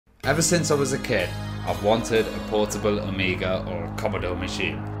Ever since I was a kid, I've wanted a portable Amiga or a Commodore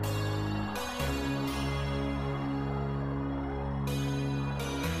machine.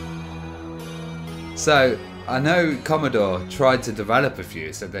 So, I know Commodore tried to develop a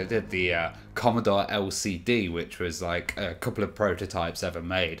few, so they did the Commodore LCD, which was like a couple of prototypes ever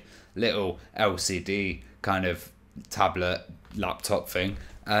made. Little LCD kind of tablet laptop thing,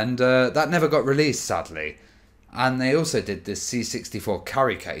 and that never got released, sadly. And they also did this C64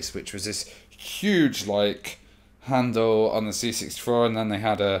 carry case, which was this huge like handle on the C64, and then they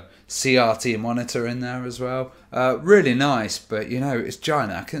had a CRT monitor in there as well. Really nice, but you know, it's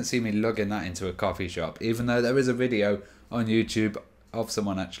giant. I couldn't see me lugging that into a coffee shop, even though there is a video on YouTube of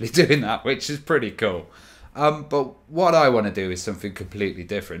someone actually doing that, which is pretty cool. But what I want to do is something completely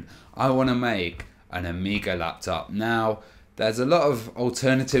different. I want to make an Amiga laptop. Now, there's a lot of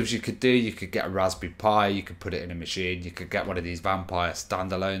alternatives you could do. You could get a Raspberry Pi, you could put it in a machine, you could get one of these Vampire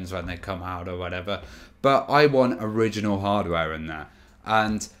standalones when they come out or whatever. But I want original hardware in there.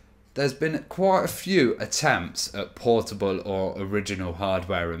 And there's been quite a few attempts at portable or original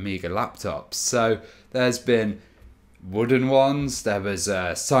hardware Amiga laptops. So there's been wooden ones. There was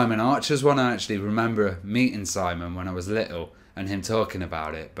Simon Archer's one. I actually remember meeting Simon when I was little and him talking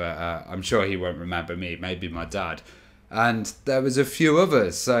about it. But I'm sure he won't remember me, maybe my dad. And there was a few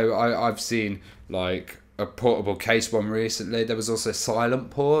others. So I've seen like a portable case one recently. There was also Silent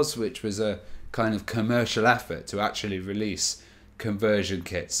Pause, which was a kind of commercial effort to actually release conversion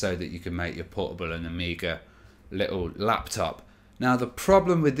kits so that you can make your portable and Amiga little laptop. Now the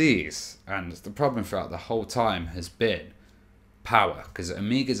problem with these, and the problem throughout the whole time, has been power, because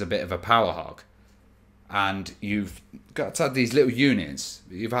Amiga's a bit of a power hog. And you've got to have these little units,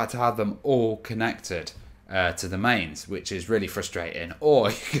 you've had to have them all connected to the mains, which is really frustrating. Or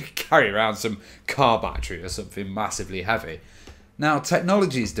you could carry around some car battery or something massively heavy. Now,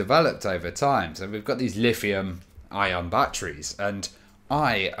 technology's developed over time, so we've got these lithium-ion batteries, and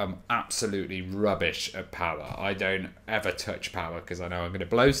I am absolutely rubbish at power. I don't ever touch power because I know I'm going to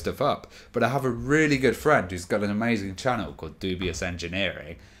blow stuff up. But I have a really good friend who's got an amazing channel called Dubious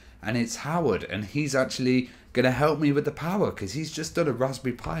Engineering, and it's Howard, and he's actually going to help me with the power because he's just done a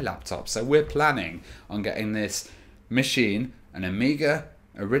Raspberry Pi laptop. So we're planning on getting this machine, an Amiga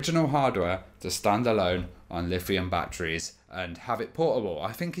original hardware, to stand alone on lithium batteries and have it portable.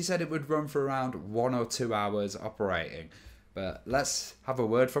 I think he said it would run for around 1 or 2 hours operating. But let's have a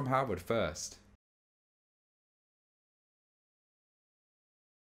word from Howard first.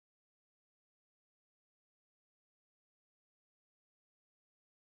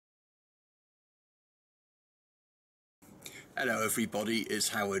 Hello everybody, it's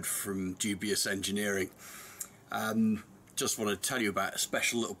Howard from Dubious Engineering. Just want to tell you about a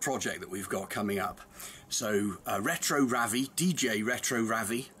special little project that we've got coming up. So Retro Ravi, DJ Retro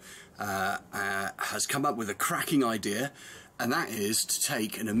Ravi, has come up with a cracking idea, and that is to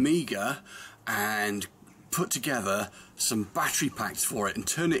take an Amiga and put together some battery packs for it and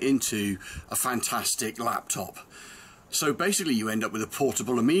turn it into a fantastic laptop. So basically you end up with a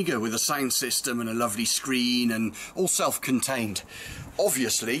portable Amiga with a sound system and a lovely screen and all self-contained.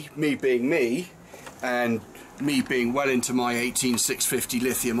 Obviously, me being me, and me being well into my 18650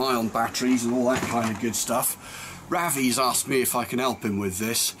 lithium ion batteries and all that kind of good stuff, Ravi's asked me if I can help him with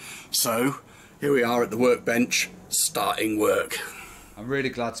this. So here we are at the workbench, starting work. I'm really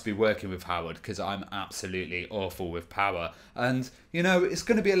glad to be working with Howard because I'm absolutely awful with power. And, you know, it's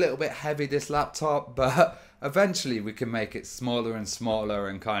going to be a little bit heavy, this laptop, but eventually we can make it smaller and smaller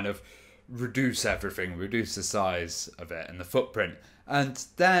and kind of reduce everything, reduce the size of it and the footprint. And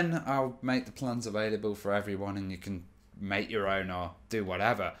then I'll make the plans available for everyone and you can make your own or do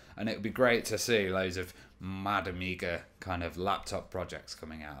whatever. And it would be great to see loads of mad Amiga kind of laptop projects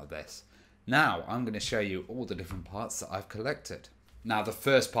coming out of this. Now I'm going to show you all the different parts that I've collected. Now the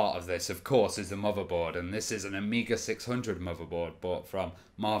first part of this, of course, is the motherboard, and this is an Amiga 600 motherboard bought from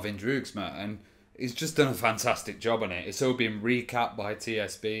Marvin Droogsma, and he's just done a fantastic job on it. It's all been recapped by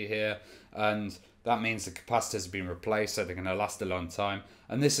TSB here, and that means the capacitors have been replaced, so they're going to last a long time.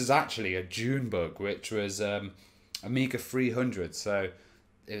 And this is actually a June bug, which was Amiga 300, so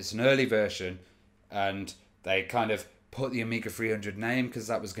it's an early version, and they kind of put the Amiga 300 name because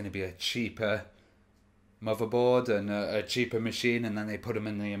that was going to be a cheaper motherboard and a cheaper machine, and then they put them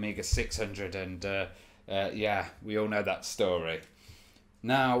in the Amiga 600, and yeah, we all know that story.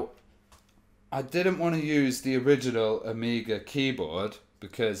 Now, I didn't want to use the original Amiga keyboard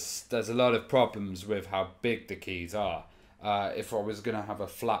because there's a lot of problems with how big the keys are if I was going to have a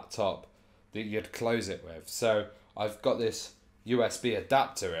flat top that you'd close it with. So I've got this USB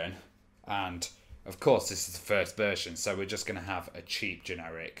adapter in, and Of course, this is the first version, so we're just going to have a cheap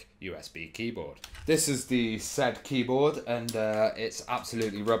generic USB keyboard. This is the said keyboard, and it's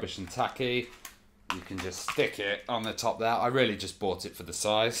absolutely rubbish and tacky. You can just stick it on the top there. I really just bought it for the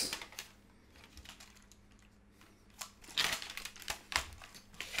size.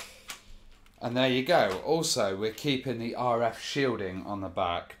 And there you go. Also, we're keeping the RF shielding on the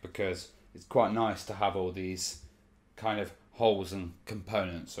back because it's quite nice to have all these kind of holes and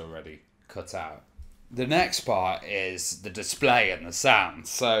components already cut out. The next part is the display and the sound.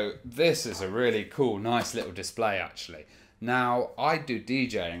 So this is a really cool, nice little display actually. Now, I do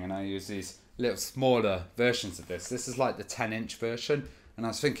DJing and I use these little smaller versions of this. This is like the 10-inch version. And I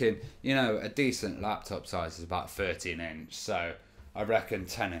was thinking, you know, a decent laptop size is about 13-inch. So I reckon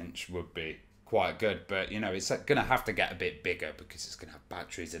 10-inch would be quite good. But, you know, it's going to have to get a bit bigger because it's going to have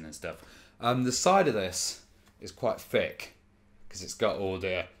batteries in and stuff. The side of this is quite thick because it's got all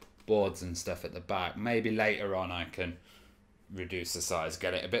the boards and stuff at the back. Maybe later on I can reduce the size,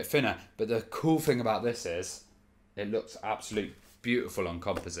 get it a bit thinner. But the cool thing about this is it looks absolutely beautiful on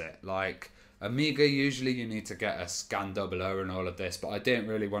composite. Like Amiga, usually you need to get a scan 00 and all of this, but I didn't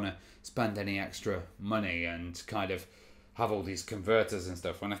really want to spend any extra money and kind of have all these converters and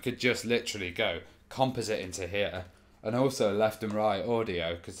stuff when I could just literally go composite into here. And also left and right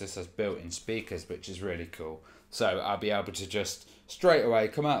audio because this has built-in speakers, which is really cool. So I'll be able to just straight away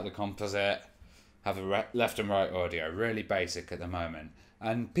come out of the composite, have a left and right audio, really basic at the moment.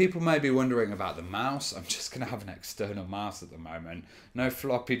 And people may be wondering about the mouse. I'm just going to have an external mouse at the moment. No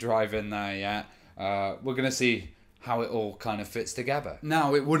floppy drive in there yet. We're going to see how it all kind of fits together.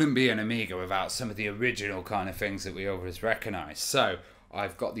 Now, it wouldn't be an Amiga without some of the original kind of things that we always recognise. So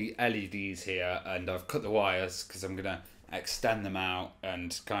I've got the LEDs here and I've cut the wires because I'm going to extend them out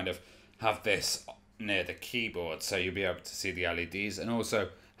and kind of have this near the keyboard so you'll be able to see the LEDs. And also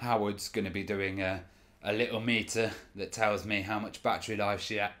Howard's going to be doing a little meter that tells me how much battery life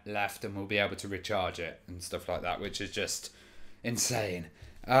she left and we'll be able to recharge it and stuff like that, which is just insane.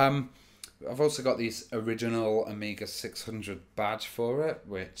 I've also got these original Amiga 600 badge for it,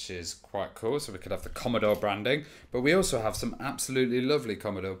 which is quite cool, so we could have the Commodore branding. But we also have some absolutely lovely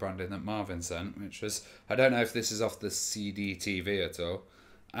Commodore branding that Marvin sent, which was, I don't know if this is off the CD TV at all.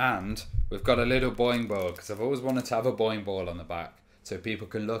 And we've got a little boing ball, because I've always wanted to have a boing ball on the back, so people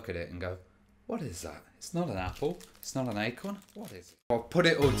can look at it and go, what is that? It's not an apple, it's not an acorn, what is it? I'll put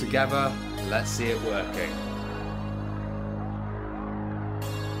it all together, let's see it working.